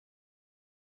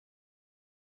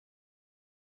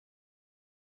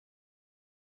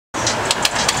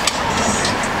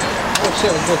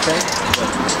shit, what's good, Craig?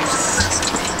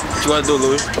 What you want to do,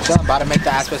 Louie? So I'm about to make the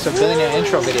Aspects of Billionaire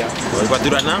intro video. What, you about to do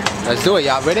that now? Let's do it,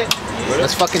 y'all ready?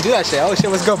 Let's fucking do that shit. Oh shit,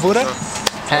 what's good, Buddha?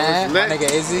 Huh? My nigga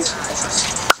Izzy.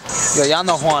 Yo, y'all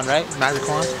know Juan, right? Magic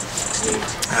Juan?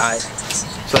 Alright.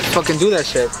 So let's fucking do that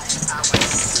shit.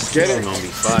 Get it. Gonna be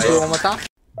fire. Do it one more time.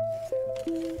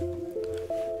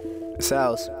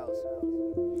 Sales.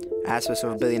 Aspects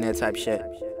of a Billionaire type shit.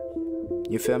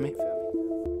 You feel me?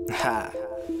 Ha.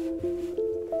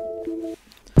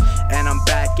 And I'm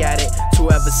back at it.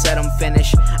 Whoever said I'm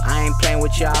finished, I ain't playing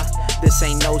with y'all. This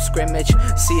ain't no scrimmage.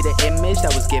 See the image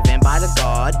that was given by the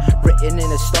God, written in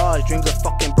the stars. Dreams of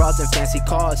fucking broads and fancy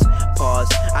cars. Pause.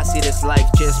 I see this life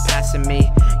just passing me,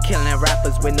 killing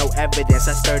rappers with no evidence.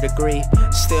 That's third degree.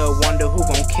 Still wonder who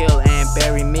gon' kill and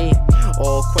bury me.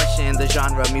 All question the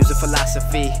genre, music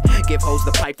philosophy. Give hoes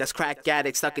the pipe that's crack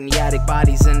addict, stuck in the attic.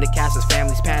 Bodies in the castles,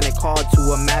 families panic. Hard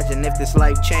to imagine if this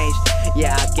life changed.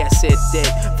 Yeah, I guess it did.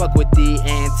 Fuck with the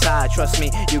anti. Trust me,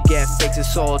 you get fixed.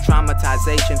 It's all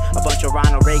traumatization. A bunch of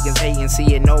Ronald Reagans hating,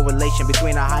 seeing no relation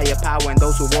between a higher power and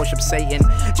those who worship Satan.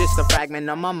 Just a fragment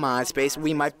of my mind space.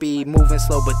 We might be moving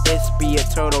slow, but this be a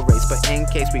turtle race. But in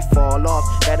case we fall off,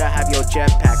 better have your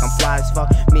jetpack. I'm fly as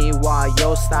fuck. Meanwhile,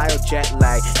 your style jet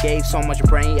lag. Gave so much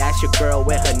brain, ask your girl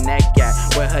where her neck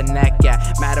at. Where her neck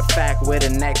at. Matter of fact, where the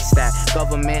next at.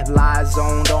 Government lies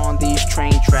zoned on these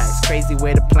train tracks. Crazy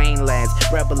where the plane lands.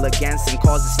 Rebel against and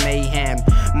causes mayhem.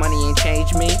 Money ain't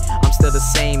changed me, I'm still the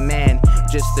same man.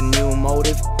 Just a new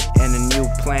motive and a new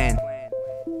plan.